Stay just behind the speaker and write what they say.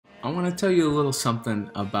I want to tell you a little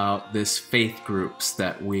something about this faith groups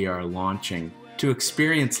that we are launching to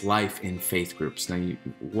experience life in faith groups. Now,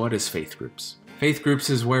 what is faith groups? Faith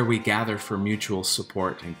groups is where we gather for mutual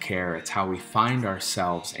support and care. It's how we find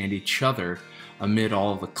ourselves and each other amid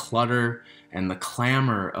all the clutter and the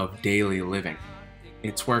clamor of daily living.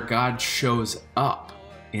 It's where God shows up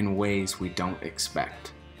in ways we don't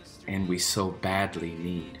expect and we so badly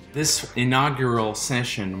need. This inaugural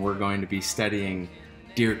session, we're going to be studying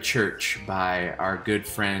Dear Church by our good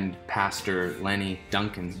friend, Pastor Lenny,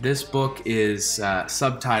 Duncan. This book is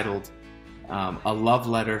subtitled A Love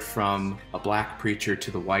Letter from a Black Preacher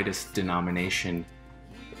to the Whitest Denomination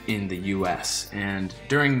in the U.S. And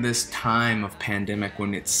during this time of pandemic,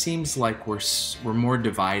 when it seems like we're more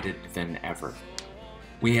divided than ever,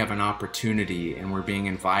 we have an opportunity and we're being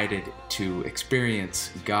invited to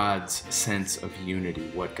experience God's sense of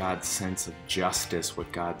unity, what God's sense of justice,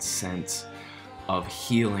 what God's sense of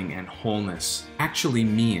healing and wholeness actually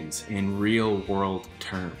means in real world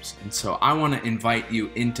terms. And so I want to invite you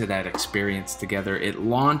into that experience together. It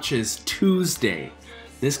launches Tuesday,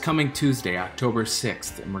 this coming Tuesday, October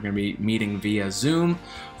 6th, and we're going to be meeting via Zoom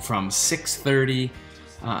from 6:30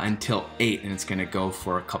 until 8, and it's going to go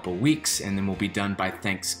for a couple weeks, and then we'll be done by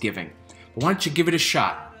Thanksgiving. But why don't you give it a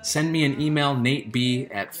shot? Send me an email,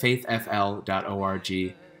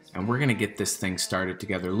 nateb@faithfl.org, and we're going to get this thing started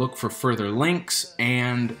together. Look for further links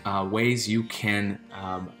and ways you can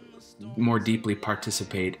more deeply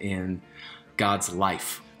participate in God's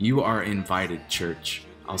life. You are invited, church.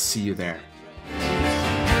 I'll see you there.